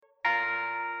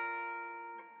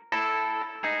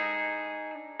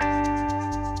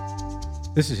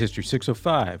This is History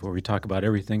 605, where we talk about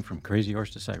everything from Crazy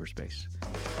Horse to cyberspace.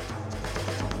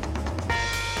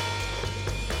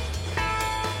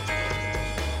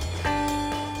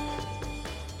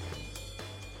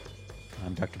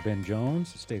 I'm Dr. Ben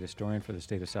Jones, state historian for the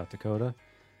state of South Dakota.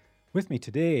 With me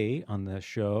today on the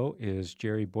show is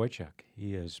Jerry Boychuk.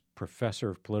 He is professor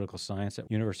of political science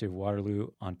at University of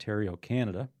Waterloo, Ontario,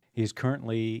 Canada. He's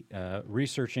currently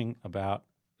researching about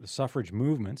the suffrage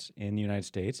movements in the United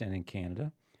States and in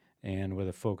Canada, and with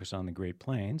a focus on the Great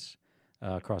Plains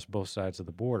across both sides of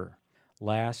the border.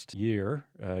 Last year,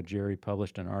 Jerry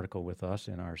published an article with us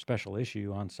in our special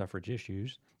issue on suffrage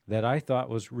issues that I thought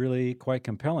was really quite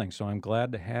compelling. So I'm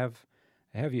glad to have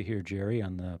you here, Jerry,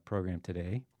 on the program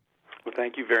today. Well,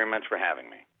 thank you very much for having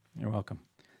me. You're welcome.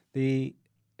 The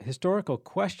historical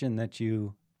question that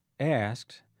you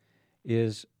asked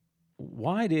is,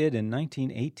 why did in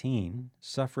 1918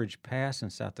 suffrage pass in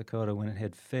South Dakota when it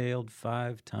had failed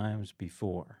 5 times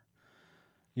before?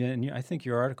 Yeah, and I think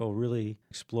your article really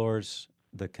explores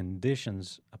the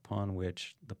conditions upon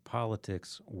which the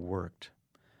politics worked.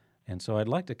 And so I'd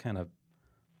like to kind of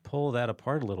pull that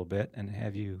apart a little bit and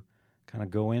have you kind of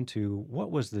go into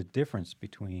what was the difference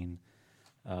between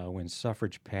when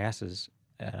suffrage passes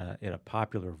at a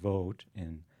popular vote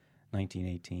in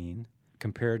 1918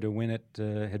 compared to when it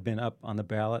had been up on the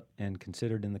ballot and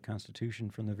considered in the Constitution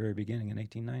from the very beginning in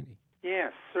 1890.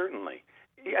 Yes, certainly.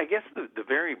 I guess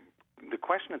the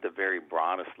question at the very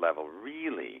broadest level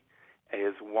really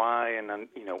is why and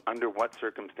under what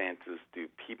circumstances do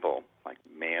people like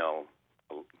male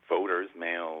voters,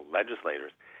 male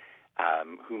legislators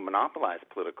who monopolize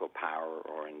political power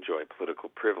or enjoy political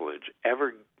privilege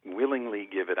ever willingly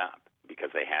give it up?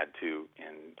 Because they had to,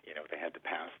 they had to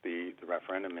pass the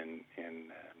referendum in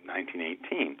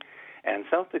 1918. And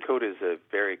South Dakota is a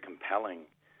very compelling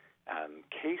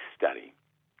case study.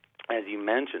 As you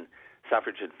mentioned,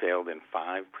 suffrage had failed in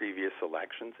 5 previous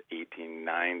elections,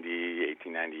 1890,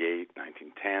 1898,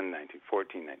 1910,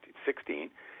 1914,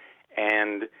 1916.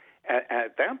 And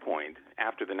at that point,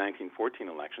 after the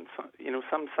 1914 election,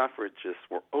 some suffragists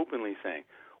were openly saying,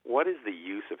 what is the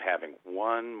use of having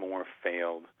one more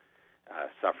failed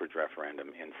suffrage referendum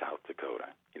in South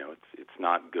Dakota? It's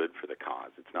not good for the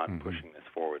cause. It's not pushing this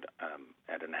forward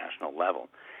at a national level.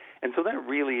 And so that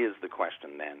really is the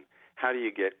question then. How do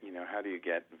you get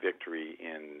victory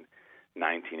in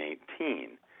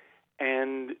 1918?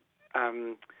 And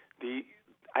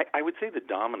I would say the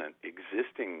dominant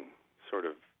existing sort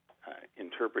of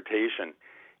interpretation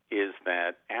is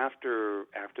that after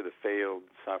the failed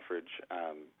suffrage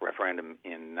referendum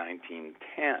in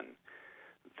 1910,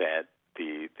 that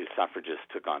the suffragists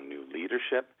took on new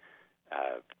leadership.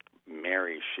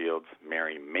 Mary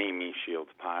Mamie Shields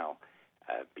Pyle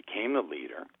became the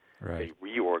leader. Right. They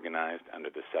reorganized under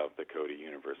the South Dakota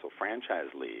Universal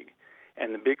Franchise League.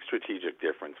 And the big strategic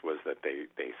difference was that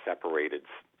they separated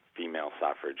female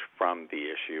suffrage from the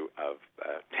issue of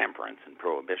temperance and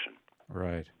prohibition.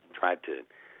 Right. Tried to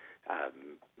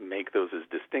make those as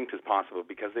distinct as possible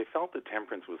because they felt that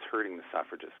temperance was hurting the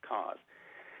suffragist cause.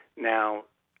 Now,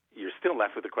 you're still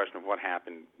left with the question of what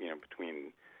happened,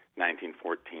 between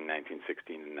 1914,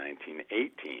 1916, and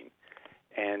 1918.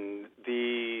 And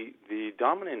the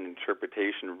dominant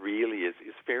interpretation really is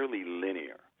fairly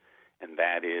linear, and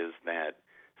that is that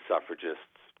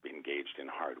suffragists engaged in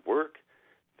hard work.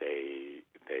 They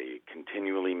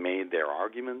continually made their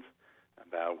arguments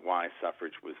about why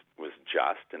suffrage was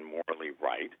just and morally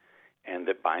right, and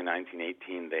that by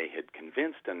 1918 they had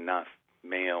convinced enough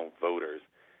male voters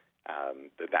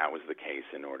that was the case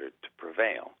in order to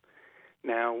prevail.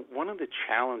 Now, one of the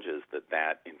challenges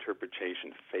that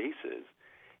interpretation faces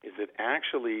is that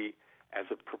actually, as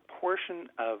a proportion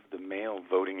of the male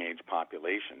voting age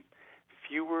population,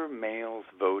 fewer males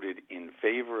voted in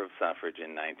favor of suffrage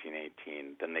in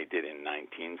 1918 than they did in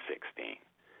 1916.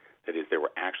 That is, there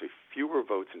were actually fewer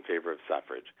votes in favor of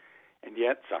suffrage, and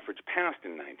yet suffrage passed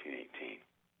in 1918.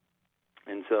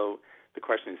 And so the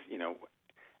question is,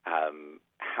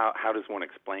 how does one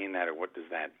explain that, or what does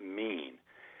that mean?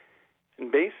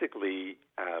 And basically,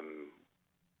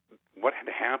 what had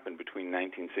happened between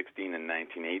 1916 and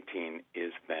 1918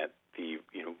 is that the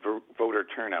voter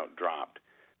turnout dropped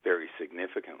very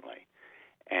significantly,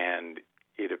 and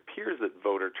it appears that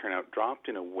voter turnout dropped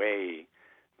in a way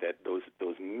that those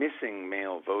missing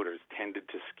male voters tended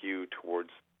to skew towards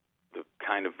the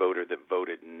kind of voter that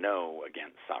voted no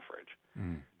against suffrage.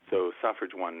 So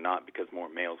suffrage won not because more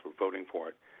males were voting for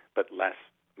it, but less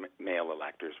male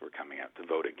electors were coming out to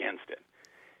vote against it.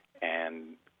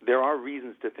 And there are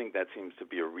reasons to think that seems to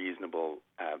be a reasonable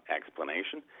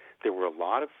explanation. There were a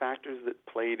lot of factors that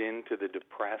played into the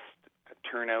depressed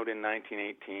turnout in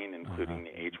 1918, including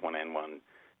the H1N1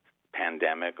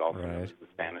 pandemic, also known as the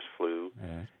Spanish flu,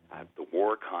 the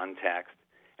war context,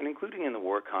 and including in the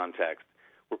war context,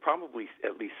 were probably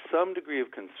at least some degree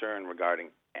of concern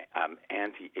regarding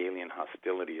anti-alien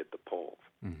hostility at the polls.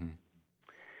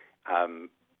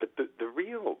 But the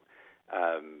real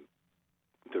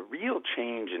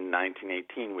change in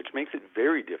 1918, which makes it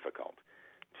very difficult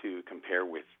to compare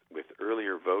with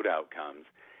earlier vote outcomes,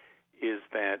 is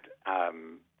that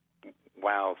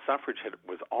while suffrage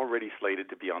was already slated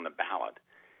to be on the ballot,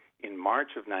 in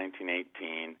March of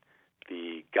 1918,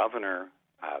 the governor,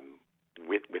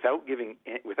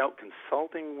 without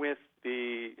consulting with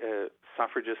the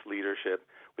suffragist leadership,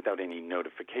 without any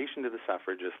notification to the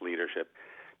suffragist leadership,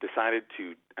 decided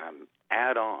to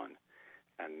add on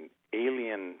an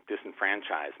alien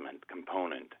disenfranchisement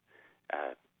component,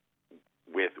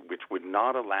 which would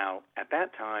not allow, at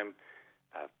that time,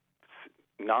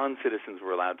 non-citizens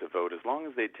were allowed to vote as long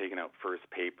as they'd taken out first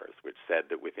papers, which said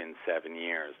that within 7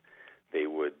 years they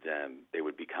would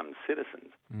become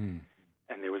citizens.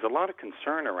 And there was a lot of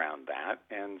concern around that,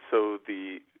 and so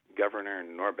the governor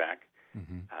Norbeck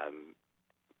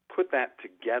put that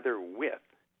together with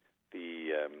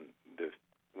the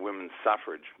women's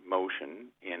suffrage motion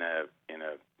in a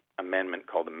amendment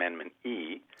called Amendment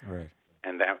E,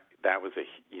 and that was a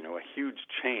huge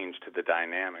change to the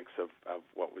dynamics of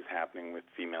what was happening with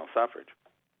female suffrage.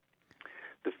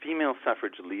 The female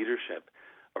suffrage leadership,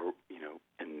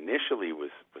 initially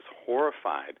was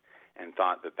horrified and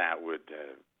thought that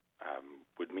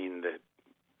would mean that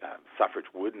suffrage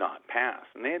would not pass,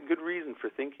 and they had good reason for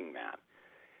thinking that,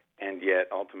 and yet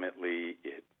ultimately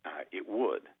it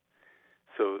would.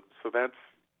 So that's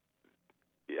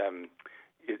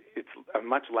it's a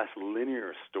much less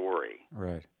linear story,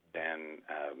 than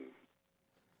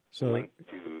linked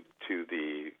to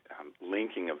the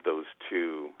linking of those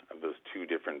two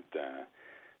different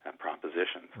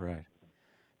propositions.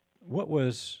 What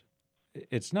was?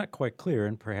 It's not quite clear,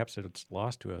 and perhaps it's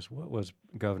lost to us. What was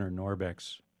Governor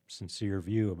Norbeck's sincere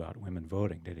view about women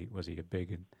voting? Was he a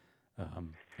big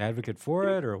advocate for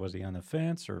it, or was he on the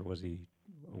fence, or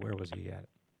where was he at?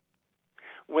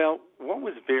 Well, what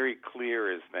was very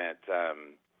clear is that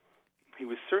he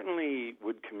certainly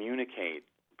would communicate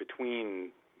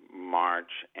between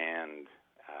March and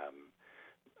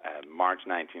March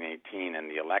 1918 and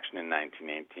the election in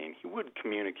 1918. He would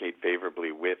communicate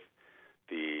favorably with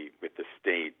the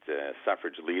state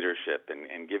suffrage leadership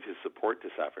and give his support to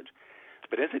suffrage.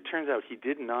 But as it turns out, he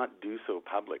did not do so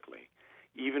publicly.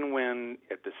 Even when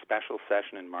at the special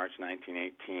session in March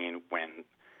 1918,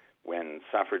 when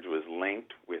suffrage was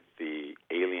linked with the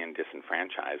alien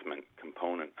disenfranchisement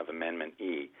component of Amendment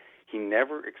E, he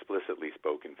never explicitly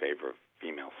spoke in favor of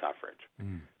female suffrage.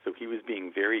 So he was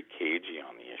being very cagey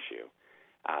on the issue.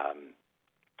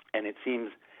 And it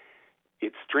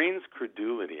strains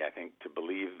credulity, I think, to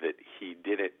believe that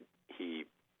he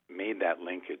made that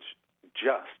linkage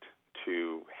just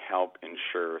to help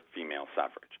ensure female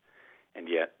suffrage. And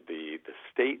yet the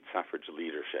state suffrage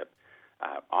leadership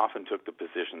often took the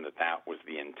position that was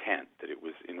the intent, that it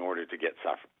was in order to get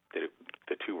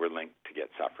the two were linked to get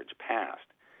suffrage passed.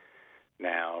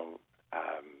 Now,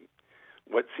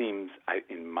 what seems,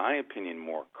 in my opinion,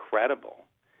 more credible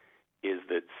is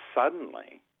that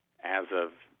suddenly, as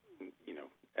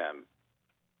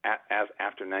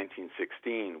after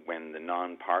 1916, when the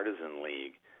Nonpartisan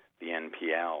League, the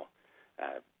NPL,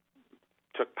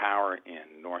 took power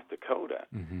in North Dakota,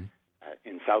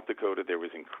 in South Dakota, there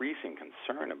was increasing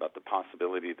concern about the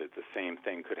possibility that the same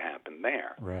thing could happen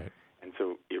there. And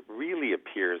so it really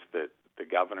appears that the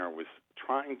governor was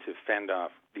trying to fend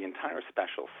off the entire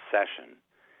special session.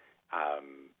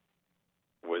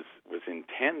 Was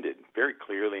intended, very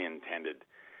clearly intended,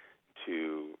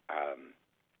 to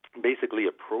basically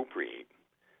appropriate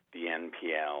the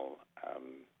NPL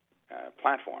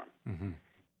platform.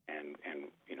 And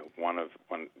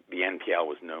the NPL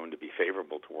was known to be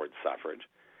favorable towards suffrage,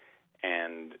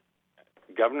 and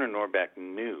Governor Norbeck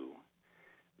knew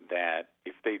that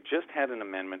if they just had an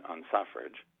amendment on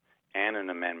suffrage and an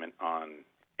amendment on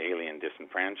alien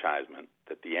disenfranchisement,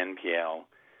 that the NPL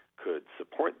could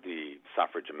support the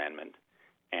suffrage amendment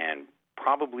and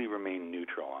probably remain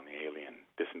neutral on the alien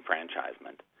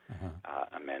disenfranchisement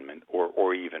amendment,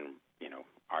 or even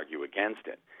argue against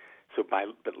it. So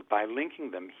by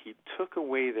linking them, he took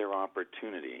away their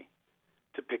opportunity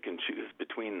to pick and choose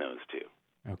between those two.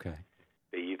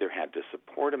 They either had to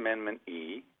support Amendment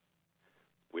E,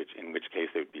 in which case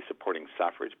they would be supporting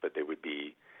suffrage, but it would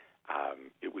be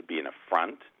an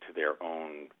affront to their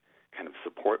own kind of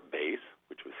support base,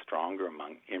 which was stronger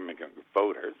among immigrant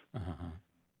voters,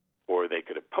 or they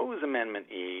could oppose Amendment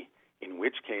E, in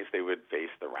which case they would face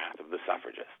the wrath of the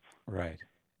suffragists. Right,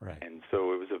 right. And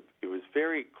so it was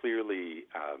very clearly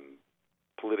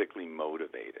politically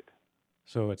motivated.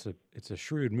 So it's a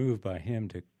shrewd move by him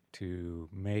to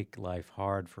make life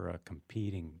hard for a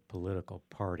competing political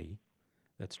party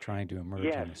that's trying to emerge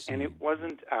Yes, in the scene. and it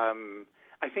wasn't.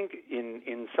 I think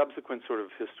in subsequent sort of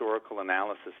historical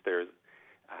analysis, there's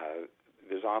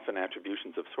often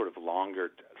attributions of sort of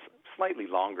slightly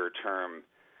longer term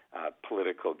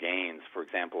political gains. For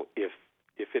example, if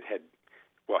it had,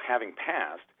 having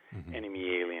passed,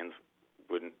 enemy aliens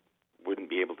wouldn't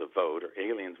be able to vote, or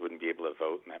aliens wouldn't be able to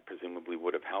vote, and that presumably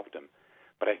would have helped him.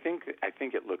 But I think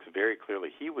it looks very clearly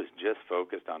he was just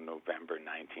focused on November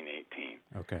 1918.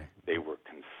 Okay. They were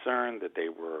concerned that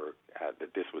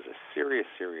that this was a serious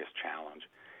challenge,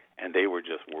 and they were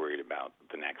just worried about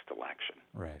the next election.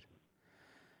 Right.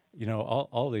 You know,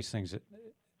 all these things, the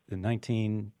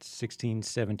 1916,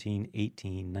 17,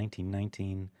 18,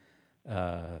 1919,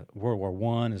 World War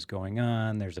I is going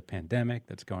on. There's a pandemic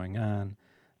that's going on.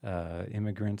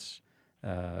 Immigrants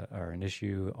are an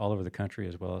issue all over the country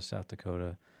as well as South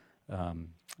Dakota.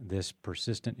 This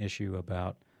persistent issue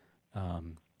about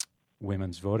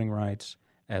women's voting rights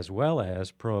as well as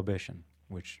prohibition,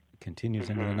 which continues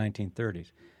into the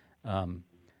 1930s.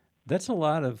 That's a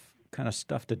lot of kind of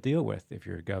stuff to deal with if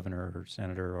you're a governor or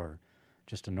senator or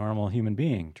just a normal human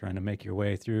being trying to make your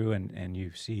way through, and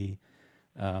you see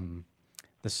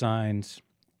the signs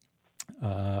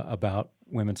about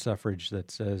women's suffrage that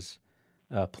says,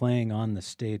 playing on the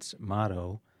state's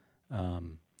motto,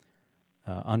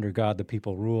 under God the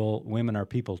people rule, women are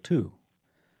people too,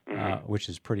 which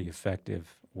is a pretty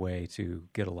effective way to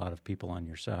get a lot of people on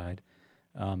your side.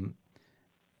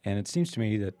 And it seems to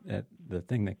me that the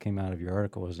thing that came out of your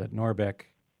article is that Norbeck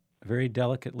very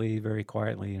delicately, very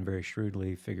quietly, and very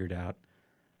shrewdly figured out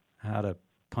how to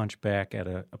punch back at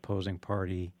an opposing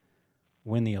party,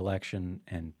 win the election,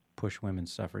 and push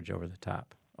women's suffrage over the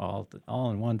top, all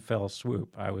in one fell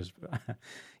swoop.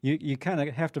 You kind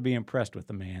of have to be impressed with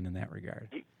the man in that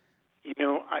regard. You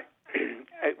know,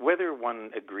 whether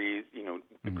one agrees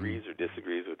or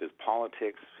disagrees with his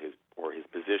politics, his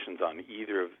positions on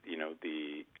either of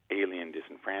the alien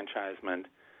disenfranchisement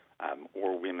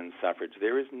or women's suffrage,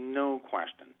 there is no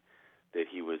question that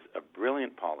he was a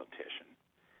brilliant politician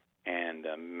and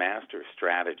a master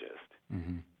strategist,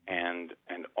 and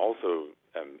also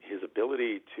his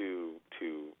ability to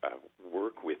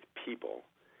work with people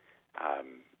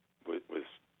was,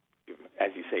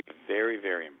 as you say, very,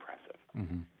 very impressive.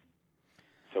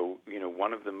 So,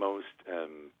 one of the most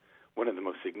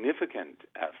significant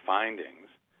findings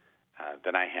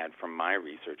that I had from my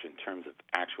research in terms of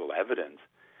actual evidence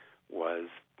was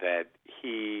that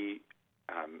he,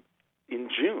 in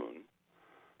June,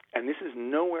 and this is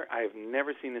nowhere, I have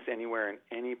never seen this anywhere in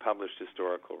any published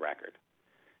historical record,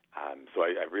 so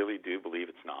I really do believe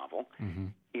it's novel.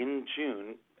 In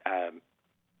June,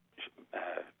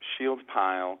 Shields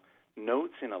Pyle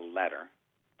notes in a letter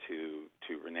to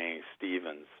Renee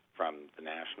Stevens from the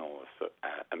National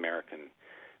American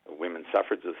Women's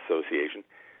Suffrage Association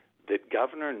that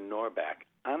Governor Norbeck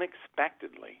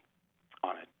unexpectedly,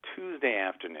 on a Tuesday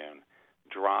afternoon,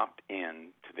 dropped in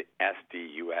to the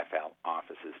SDUFL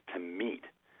offices to meet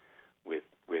with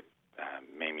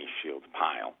Mamie Shields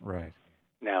Pyle. Right.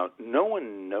 Now, no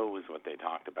one knows what they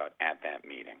talked about at that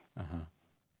meeting.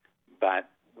 But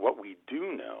what we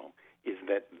do know is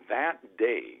that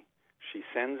day she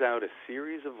sends out a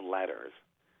series of letters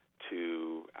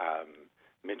to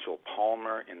Mitchell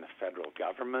Palmer in the federal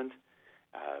government,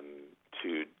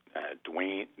 to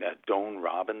Doane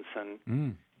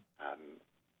Robinson,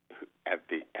 as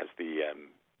the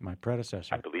my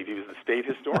predecessor. I believe he was the state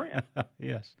historian.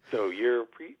 Yes. So your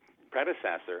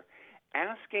predecessor,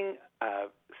 asking a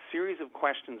series of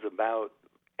questions about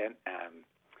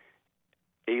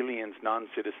aliens,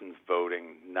 non-citizens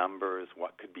voting, numbers,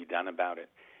 what could be done about it.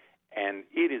 And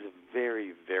it is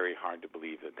very, very hard to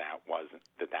believe that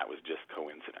was just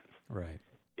coincidence. Right.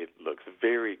 It looks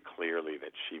very clearly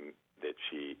that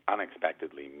she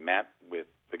unexpectedly met with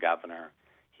the governor.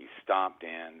 He stopped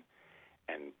in,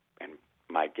 and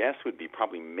my guess would be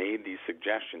probably made these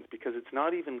suggestions because it's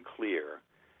not even clear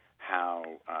how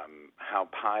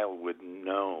Pyle would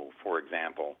know, for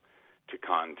example, to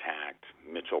contact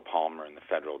Mitchell Palmer in the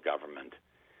federal government.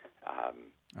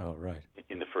 Right.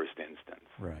 In the first instance.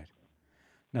 Right.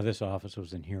 Now, this office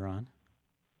was in Huron?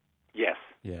 Yes.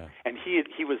 Yeah. And he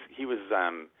was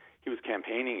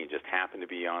campaigning. He just happened to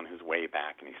be on his way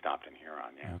back, and he stopped in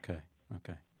Huron. Yeah.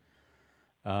 Okay.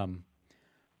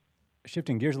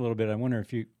 Shifting gears a little bit, I wonder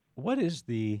what is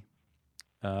the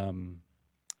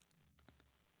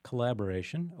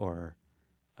collaboration or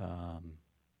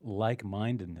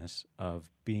like-mindedness of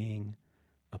being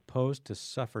opposed to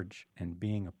suffrage and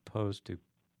being opposed to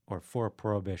or for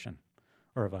prohibition,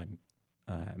 or if I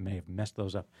may have messed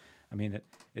those up. I mean,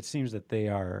 it seems that they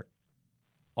are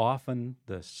often,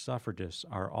 the suffragists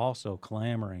are also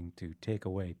clamoring to take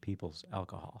away people's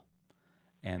alcohol.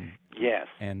 And yes,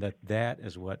 and that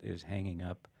is what is hanging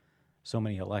up so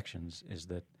many elections, is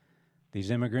that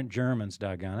these immigrant Germans,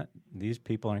 doggone it, these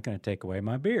people aren't going to take away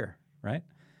my beer, right?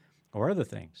 Or other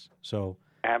things. So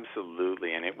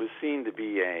absolutely, and it was seen to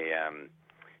be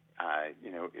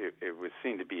it was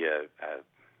seen to be a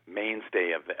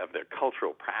mainstay of their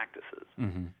cultural practices.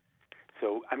 Mm-hmm.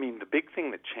 So, I mean, the big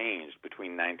thing that changed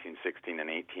between 1916 and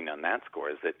 18 on that score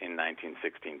is that in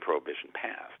 1916, Prohibition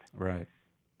passed. Right.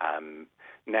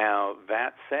 Now,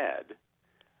 that said,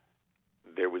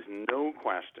 there was no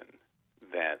question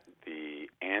that the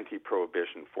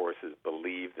anti-prohibition forces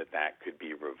believed that could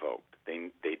be revoked.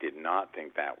 They did not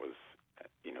think that was,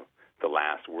 the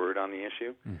last word on the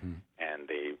issue, mm-hmm. and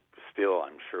they still,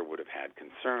 I'm sure, would have had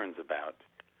concerns about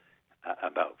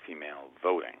female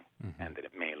voting, mm-hmm. and that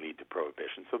it may lead to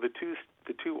prohibition. So the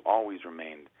two always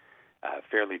remained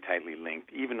fairly tightly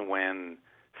linked, even when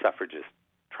suffragists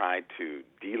tried to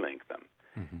delink them.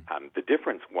 Mm-hmm. The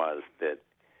difference was that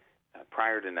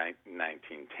prior to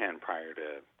 1910, prior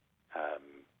to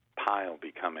Pyle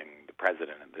becoming the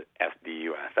president of the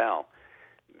SDUFL,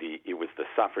 it was the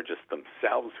suffragists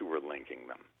themselves who were linking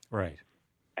them. Right.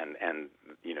 And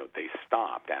they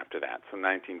stopped after that. So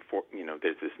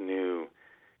there's this new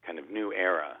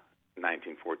era,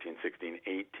 1914, 16,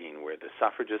 18, where the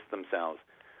suffragists themselves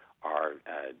are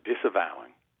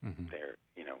disavowing mm-hmm. their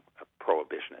a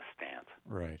prohibitionist stance.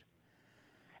 Right.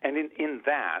 And in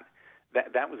that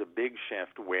was a big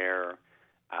shift where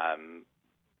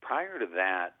prior to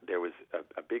that there was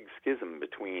a big schism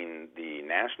between the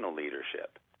national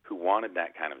leadership, who wanted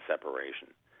that kind of separation,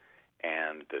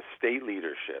 and the state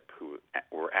leadership, who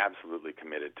were absolutely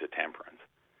committed to temperance.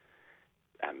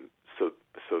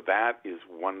 So that is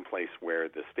one place where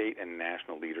the state and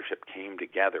national leadership came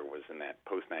together, was in that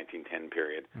post-1910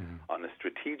 period, mm-hmm. on the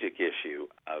strategic issue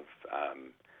of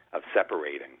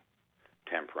separating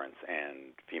temperance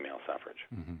and female suffrage.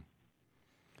 Mm-hmm.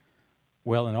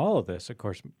 Well, in all of this, of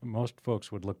course, most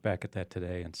folks would look back at that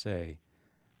today and say,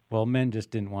 well, men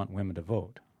just didn't want women to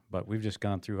vote. But we've just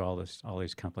gone through all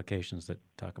these complications that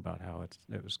talk about how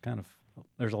it was kind of,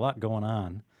 there's a lot going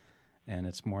on, and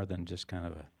it's more than just kind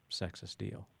of a sexist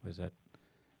deal. Is that?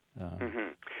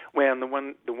 Mm-hmm. Well, and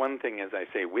the one thing, as I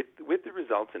say, with the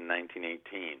results in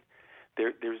 1918,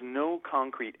 there's no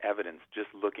concrete evidence, just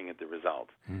looking at the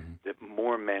results, mm-hmm. that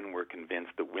more men were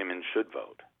convinced that women should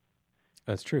vote.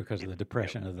 That's true, because of the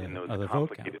depression of the vote count.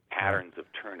 Complicated patterns of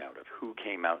turnout, of who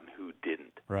came out and who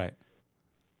didn't. Right.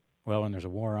 Well, when there's a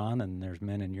war on and there's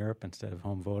men in Europe instead of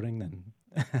home voting, then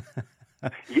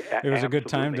it was a good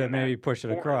time to maybe push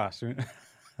it across.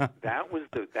 That was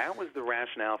the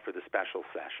rationale for the special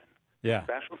session. Yeah.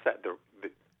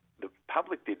 The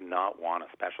public did not want a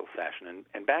special session,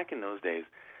 and back in those days,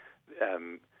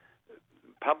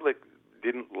 public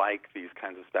didn't like these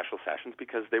kinds of special sessions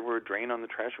because they were a drain on the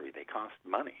treasury. They cost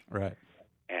money. Right.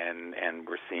 And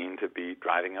were seen to be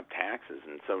driving up taxes.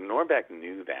 And so Norbeck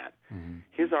knew that. Mm-hmm.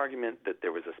 His argument that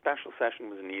there was a special session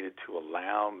was needed to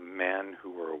allow men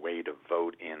who were away to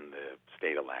vote in the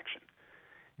state election.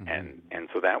 Mm-hmm. And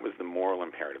so that was the moral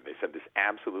imperative. They said this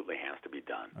absolutely has to be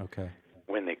done. Okay.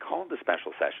 When they called the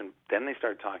special session, then they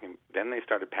started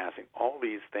passing all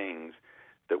these things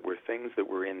that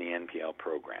were in the NPL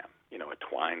program. A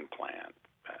Twine plan,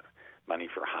 money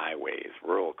for highways,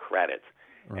 rural credits.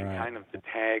 Right. And kind of the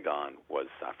tag on was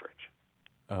suffrage.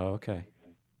 Oh, okay.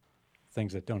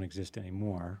 Things that don't exist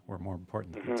anymore were more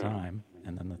important at mm-hmm. the time,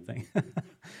 and then the thing.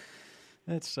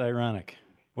 That's ironic.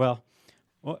 Well,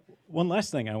 one last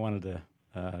thing I wanted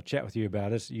to chat with you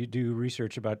about is you do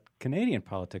research about Canadian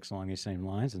politics along these same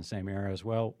lines and same era as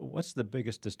well. What's the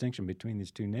biggest distinction between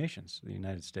these two nations, the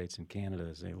United States and Canada,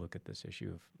 as they look at this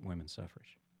issue of women's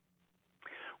suffrage?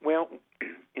 Well,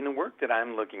 in the work that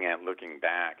I'm looking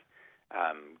back,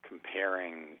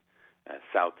 comparing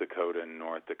South Dakota,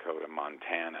 North Dakota,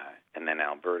 Montana, and then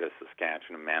Alberta,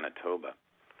 Saskatchewan, and Manitoba,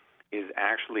 is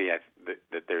actually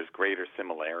that there's greater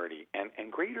similarity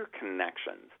and greater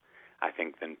connections, I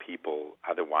think, than people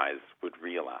otherwise would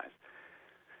realize.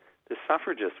 The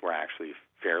suffragists were actually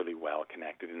fairly well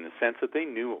connected in the sense that they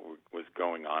knew what was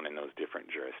going on in those different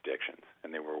jurisdictions,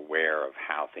 and they were aware of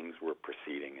how things were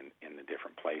proceeding in the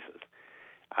different places.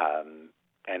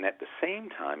 And at the same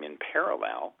time, in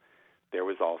parallel, there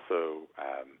was also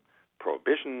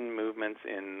prohibition movements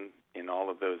in all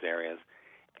of those areas.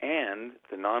 And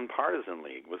the Nonpartisan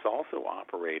League was also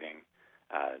operating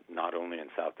not only in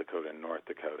South Dakota and North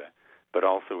Dakota, but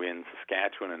also in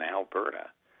Saskatchewan and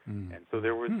Alberta. And so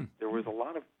there was a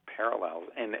lot of parallels.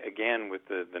 And again, with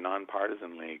the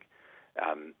Nonpartisan League,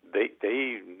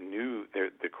 they knew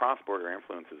the cross-border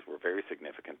influences were very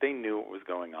significant. They knew what was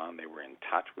going on. They were in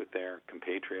touch with their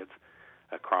compatriots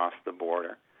across the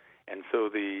border. And so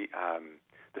the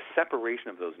separation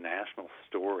of those national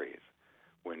stories,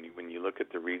 when you look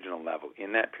at the regional level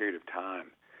in that period of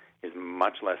time, is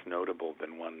much less notable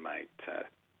than one might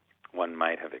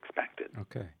have expected.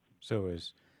 Okay, so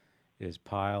is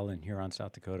Pyle in Huron,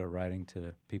 South Dakota, writing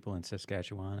to people in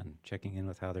Saskatchewan and checking in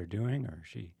with how they're doing, or is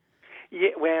she?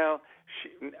 Yeah, well,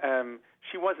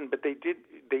 she wasn't, but they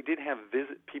did have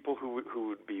people who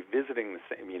would be visiting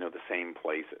the same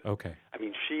places. Okay. I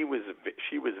mean, she was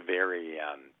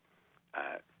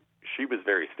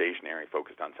very stationary,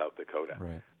 focused on South Dakota.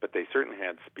 Right. But they certainly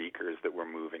had speakers that were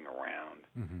moving around,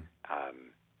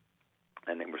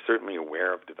 and they were certainly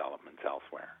aware of developments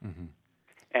elsewhere.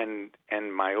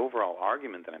 And my overall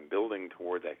argument that I'm building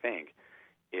towards, I think,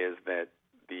 is that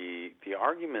the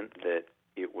argument that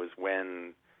it was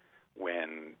when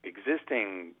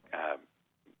existing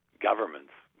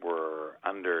governments were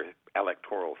under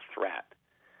electoral threat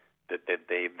that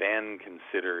they then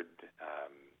considered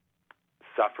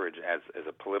suffrage as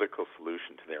a political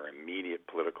solution to their immediate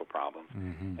political problems.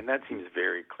 And that seems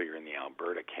very clear in the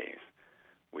Alberta case,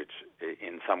 which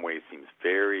in some ways seems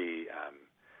very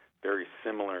very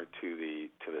similar to the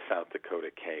South Dakota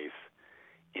case,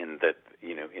 in that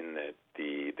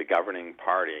the governing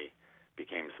party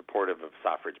became supportive of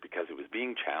suffrage because it was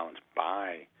being challenged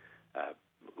by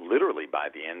literally by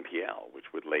the NPL, which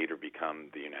would later become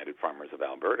the United Farmers of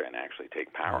Alberta and actually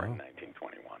take power in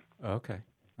 1921. Okay.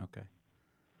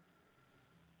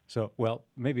 So, well,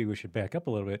 maybe we should back up a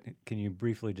little bit. Can you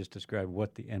briefly just describe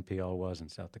what the NPL was in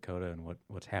South Dakota and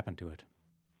what's happened to it?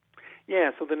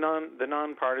 Yeah, so the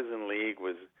Nonpartisan League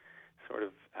was sort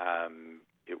of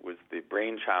it was the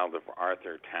brainchild of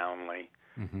Arthur Townley,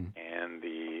 and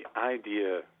the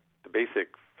basic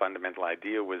fundamental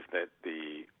idea was that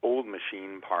the old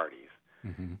machine parties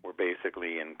were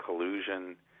basically in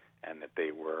collusion, and that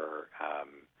they were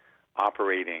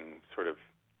operating sort of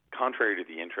contrary to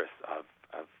the interests of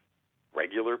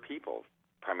regular people,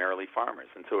 primarily farmers.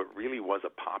 And so it really was a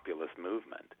populist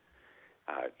movement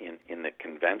in the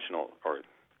conventional, or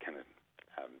kind of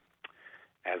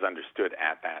as understood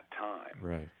at that time.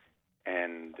 Right.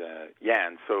 And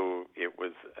and so it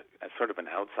was a sort of an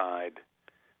outside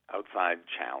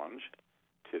challenge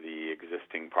to the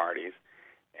existing parties.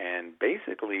 And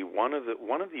basically, one of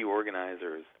the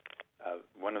organizers,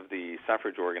 one of the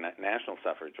national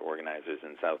suffrage organizers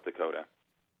in South Dakota,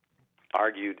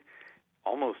 argued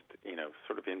almost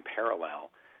sort of in parallel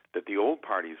that the old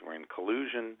parties were in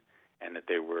collusion, and that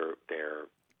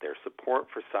their support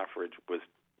for suffrage was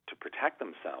to protect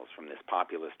themselves from this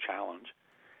populist challenge,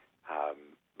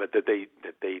 but that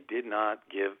they did not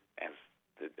give, as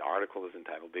the article is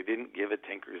entitled, they didn't give a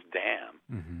tinker's damn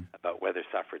about whether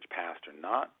suffrage passed or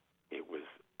not.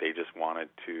 They just wanted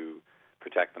to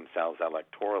protect themselves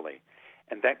electorally,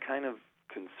 and that kind of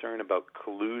concern about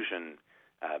collusion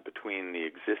between the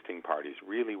existing parties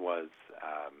really was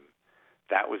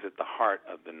that was at the heart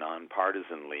of the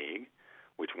Nonpartisan League,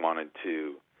 which wanted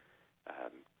to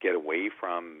get away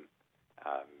from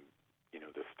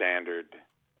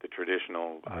the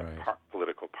traditional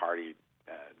political party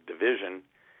division,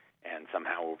 and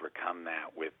somehow overcome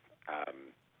that with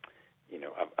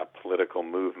a political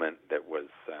movement that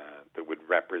would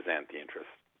represent the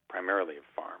interests primarily of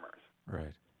farmers.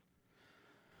 Right.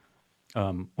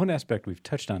 One aspect we've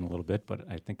touched on a little bit, but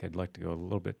I think I'd like to go a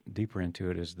little bit deeper into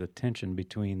it, is the tension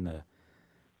between the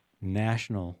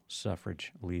national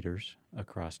suffrage leaders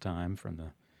across time from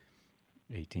the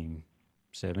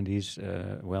 1870s.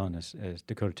 And as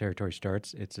Dakota Territory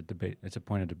starts, it's a debate. It's a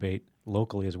point of debate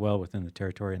locally as well within the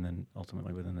territory, and then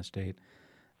ultimately within the state.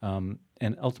 And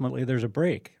ultimately, there's a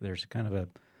break. There's kind of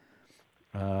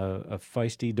a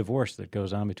feisty divorce that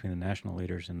goes on between the national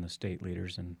leaders and the state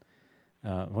leaders. And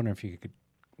I wonder if you could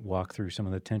walk through some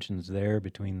of the tensions there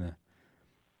between the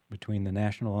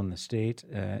national and the state.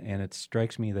 And it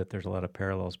strikes me that there's a lot of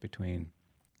parallels between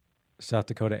South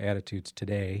Dakota attitudes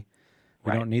today.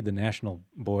 We don't need the national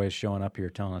boys showing up here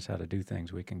telling us how to do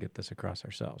things. We can get this across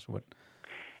ourselves.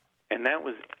 And that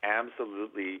was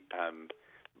absolutely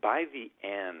by the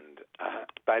end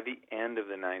of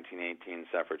the 1918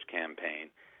 suffrage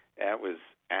campaign. That was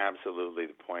absolutely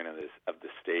the point of the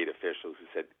state officials who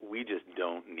said, we just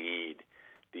don't need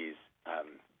these.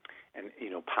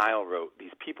 Pyle wrote,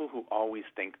 these people who always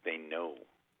think they know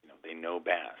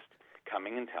best,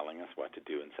 coming and telling us what to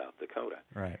do in South Dakota.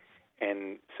 Right.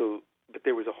 And so, but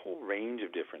there was a whole range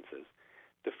of differences.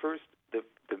 The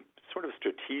sort of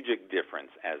strategic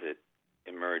difference as it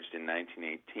emerged in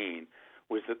 1918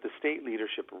 was that the state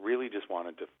leadership really just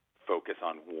wanted to focus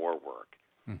on war work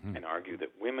and argue that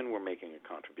women were making a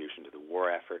contribution to the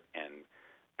war effort, and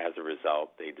as a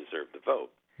result, they deserved the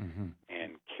vote.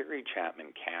 And Carrie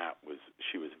Chapman Catt was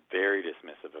very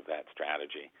dismissive of that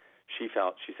strategy. She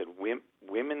said,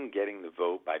 women getting the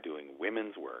vote by doing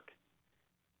women's work,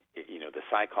 the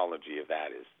psychology of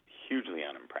that is hugely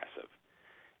unimpressive.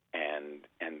 And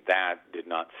that did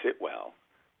not sit well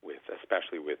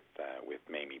especially with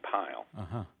Mamie Pyle.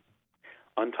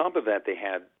 On top of that, they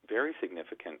had very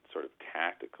significant sort of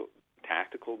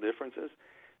tactical differences.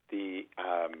 The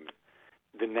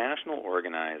national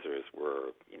organizers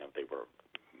were, they were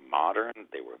modern,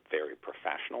 they were very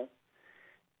professional,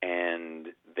 and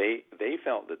they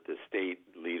felt that the state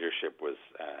leadership was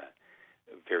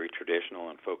very traditional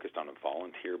and focused on a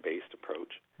volunteer-based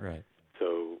approach. Right.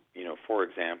 So, for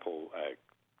example,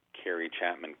 Carrie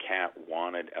Chapman Catt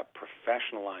wanted a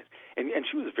professionalized, and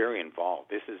she was very involved.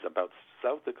 This is about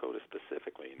South Dakota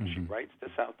specifically. And she writes to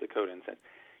South Dakota and says,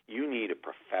 you need a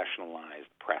professionalized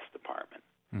press department.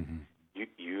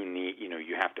 You need,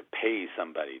 you have to pay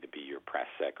somebody to be your press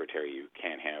secretary. You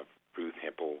can't have Ruth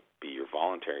Hipple be your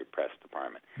voluntary press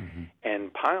department.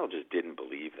 And Pyle just didn't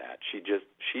believe that. She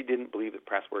didn't believe that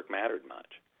press work mattered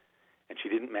much. And she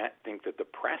didn't think that the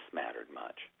press mattered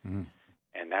much.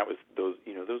 And that was those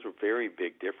were very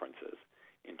big differences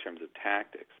in terms of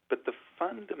tactics. But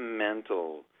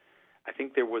I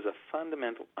think there was a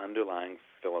fundamental underlying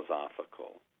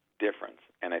philosophical difference,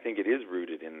 and I think it is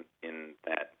rooted in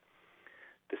that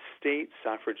the state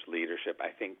suffrage leadership, I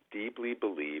think, deeply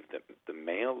believed that the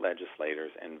male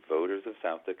legislators and voters of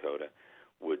South Dakota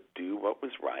would do what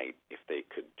was right if they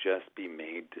could just be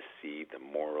made to see the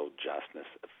moral justness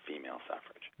of female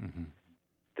suffrage.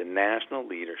 The national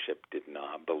leadership did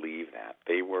not believe that.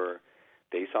 They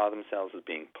saw themselves as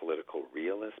being political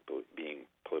realists, being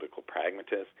political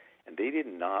pragmatists, and they did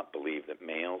not believe that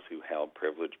males who held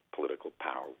privileged political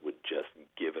power would just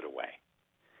give it away.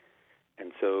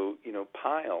 And so,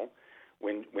 Pyle,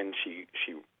 when she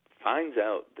finds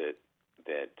out that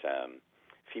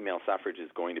female suffrage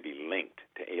is going to be linked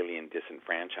to alien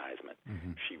disenfranchisement,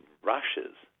 she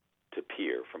rushes to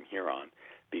Pierre from Huron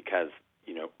because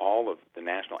all of the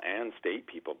national and state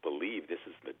people believe this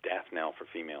is the death knell for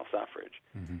female suffrage.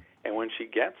 And when she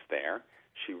gets there,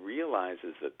 she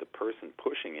realizes that the person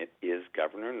pushing it is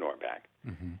Governor Norbeck,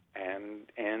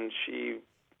 and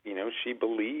she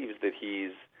believes that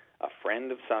he's a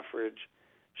friend of suffrage.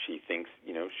 She thinks,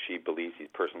 she believes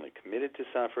he's personally committed to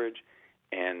suffrage,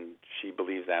 and she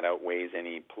believes that outweighs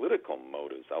any political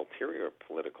motives, ulterior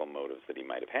political motives that he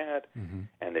might have had,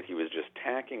 and that he was just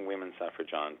tacking women's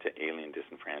suffrage on to alien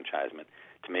disenfranchisement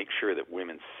to make sure that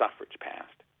women's suffrage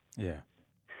passed. Yeah.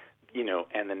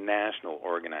 And the national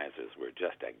organizers were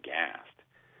just aghast.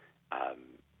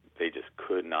 They just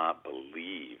could not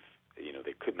believe,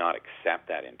 they could not accept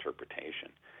that interpretation,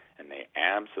 and they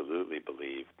absolutely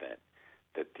believed that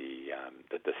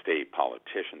the state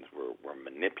politicians were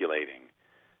manipulating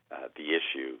the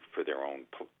issue for their own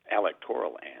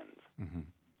electoral ends.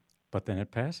 But then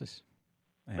it passes.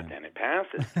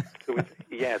 So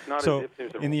it's not so as if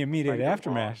there's a in the immediate right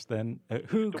aftermath, then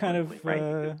who kind of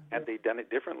had they done it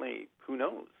differently? Who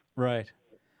knows? Right.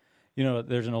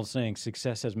 There's an old saying: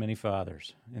 "Success has many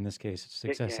fathers." In this case,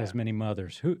 success has many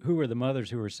mothers. Who were the mothers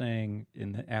who were saying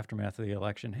in the aftermath of the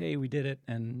election, "Hey, we did it,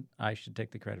 and I should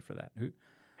take the credit for that"? Who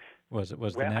was it?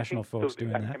 Was the national folks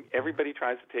doing that? Everybody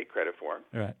tries to take credit for it,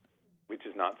 right? Which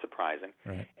is not surprising.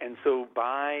 Right. And so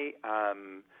by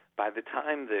the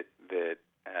time that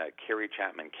Carrie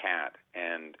Chapman Catt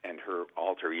and her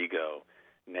alter ego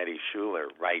Nettie Schuler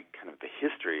write kind of the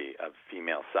history of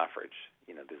female suffrage,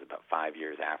 this is about 5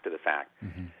 years after the fact,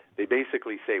 they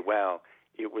basically say, well,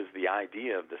 it was the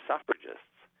idea of the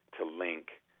suffragists to link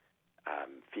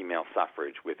female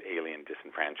suffrage with alien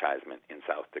disenfranchisement in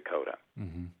South Dakota.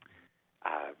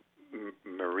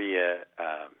 Maria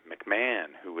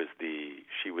McMahon, who was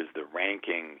the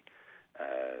ranking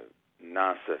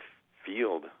NASA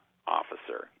field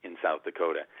officer in South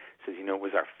Dakota, says, it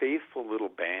was our faithful little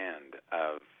band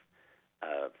of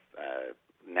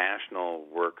national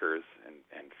workers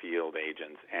and field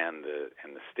agents and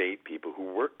the state people who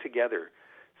worked together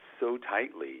so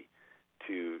tightly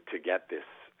to get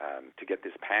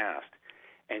this passed.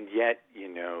 And yet,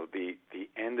 the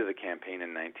end of the campaign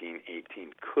in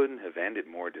 1918 couldn't have ended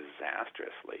more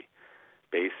disastrously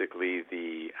basically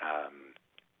the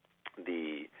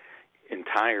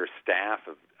entire staff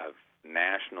of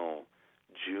national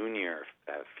junior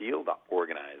field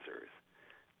organizers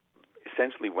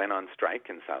essentially went on strike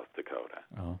in South Dakota.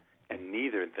 Oh. And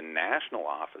neither the national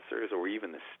officers or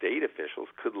even the state officials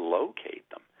could locate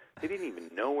them. They didn't even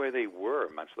know where they were,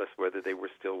 much less whether they were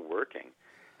still working.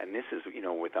 And this is,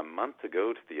 with a month to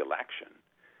go to the election.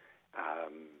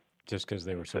 Just because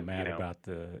they were so mad about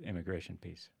the immigration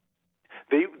piece.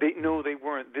 They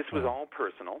weren't. This was all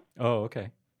personal. Oh,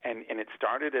 okay. And it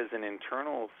started as an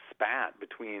internal spat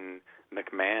between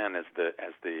McMahon as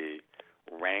the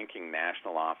ranking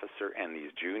national officer and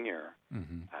these junior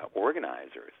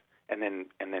organizers, and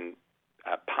then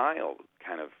Pyle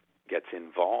kind of gets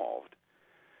involved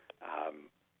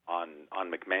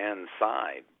on McMahon's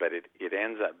side, but it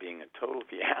ends up being a total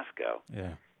fiasco.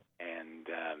 Yeah.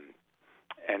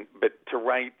 But to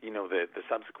write, the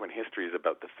subsequent histories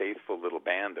about the faithful little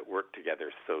band that worked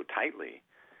together so tightly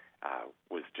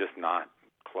was just not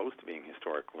close to being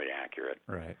historically accurate.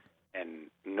 Right. And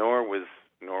nor was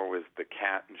the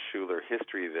Catt and Schuler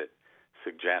history that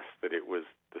suggests that it was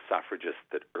the suffragists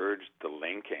that urged the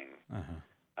linking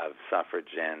of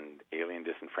suffrage and alien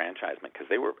disenfranchisement, because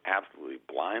they were absolutely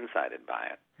blindsided by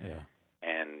it. Yeah.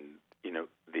 And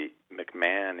the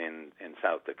McMahon in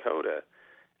South Dakota,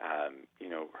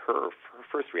 her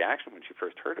first reaction when she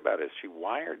first heard about it is she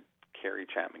wired Carrie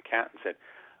Chapman Catt and said,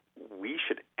 "We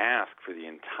should ask for the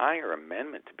entire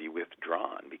amendment to be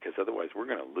withdrawn because otherwise we're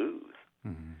going to lose."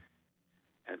 Mm-hmm.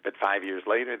 But 5 years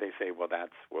later, they say, "Well,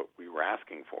 that's what we were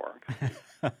asking for.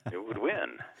 It would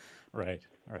win." Right.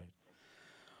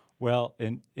 Well,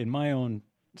 in my own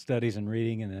studies and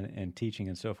reading and teaching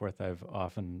and so forth, I've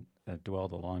often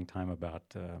dwelled a long time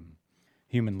about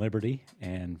human liberty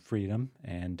and freedom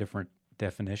and different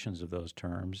definitions of those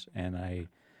terms. And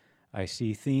I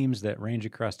see themes that range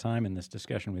across time in this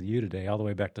discussion with you today, all the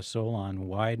way back to Solon,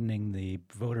 widening the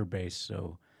voter base.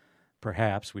 So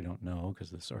perhaps, we don't know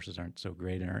because the sources aren't so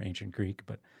great in our ancient Greek,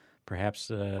 but perhaps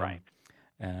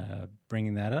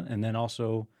bringing that up. And then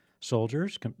also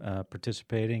soldiers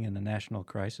participating in the national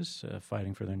crisis,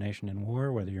 fighting for their nation in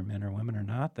war, whether you're men or women or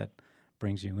not, that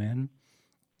brings you in,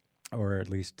 or at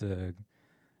least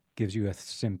gives you a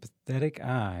sympathetic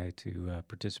eye to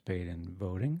participate in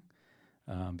voting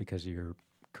because of your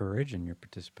courage and your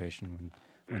participation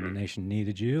when the nation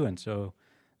needed you. And so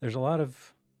there's a lot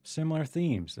of similar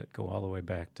themes that go all the way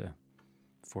back to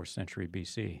 4th century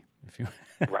BC, if you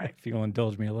if you'll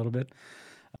indulge me a little bit.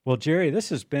 Well, Jerry, this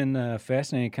has been a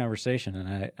fascinating conversation,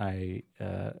 and I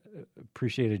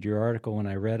appreciated your article when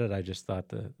I read it. I just thought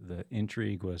the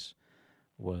intrigue was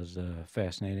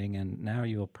fascinating, and now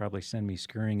you'll probably send me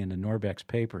scurrying into Norbeck's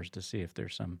papers to see if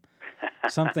there's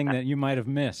something that you might have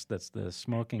missed. That's the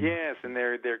smoking. Yes, and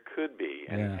there could be,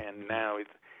 and now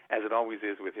it's, as it always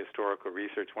is with historical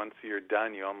research, once you're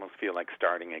done, you almost feel like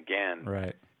starting again,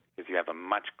 right? Because you have a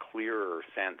much clearer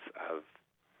sense of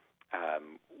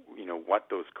what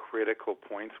those critical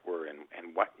points were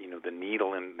and what the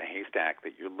needle in the haystack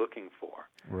that you're looking for.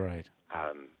 Right.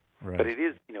 Right. But it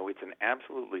is, it's an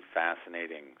absolutely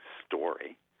fascinating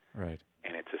story. Right.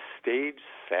 And it's a stage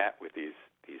set with these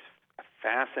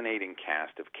fascinating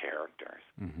cast of characters.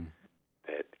 Mm-hmm.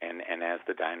 And as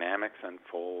the dynamics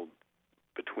unfold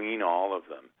between all of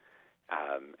them,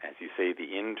 as you say,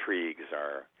 the intrigues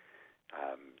are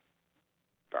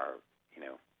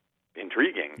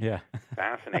intriguing,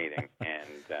 fascinating,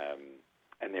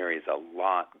 and there is a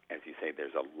lot, as you say,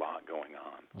 there's a lot going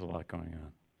on. There's a lot going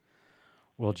on.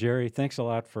 Well, Jerry, thanks a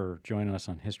lot for joining us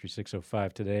on History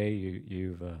 605 today.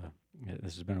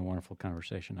 This has been a wonderful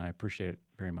conversation. I appreciate it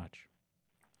very much.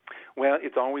 Well,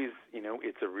 it's always,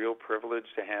 it's a real privilege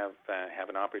to have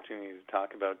an opportunity to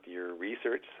talk about your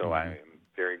research. So I'm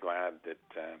very glad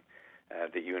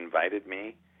that you invited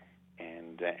me,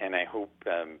 and I hope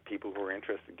people who are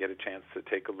interested get a chance to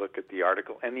take a look at the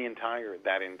article and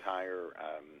that entire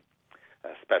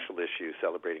special issue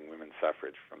celebrating women's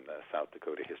suffrage from the South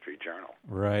Dakota History Journal.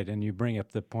 Right, and you bring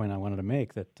up the point I wanted to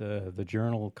make, that the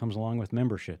journal comes along with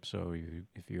membership. So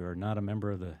if you are not a member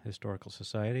of the Historical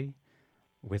Society,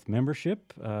 with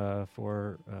membership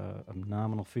for a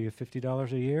nominal fee of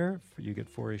 $50 a year, you get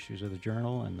 4 issues of the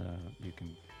journal, and you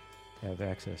can have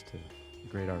access to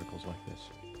great articles like this.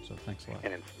 So thanks a lot.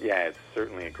 And it's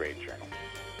certainly a great journal.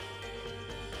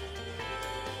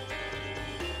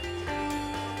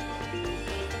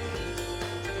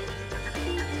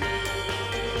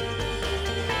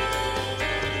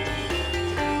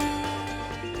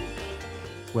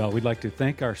 Well, we'd like to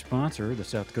thank our sponsor, the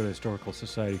South Dakota Historical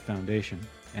Society Foundation,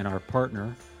 and our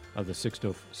partner of the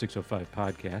 605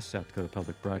 podcast, South Dakota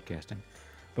Public Broadcasting.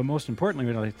 But most importantly,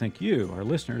 we'd like to thank you, our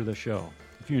listener to the show.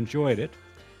 If you enjoyed it,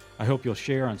 I hope you'll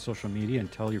share on social media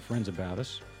and tell your friends about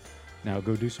us. Now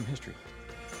go do some history.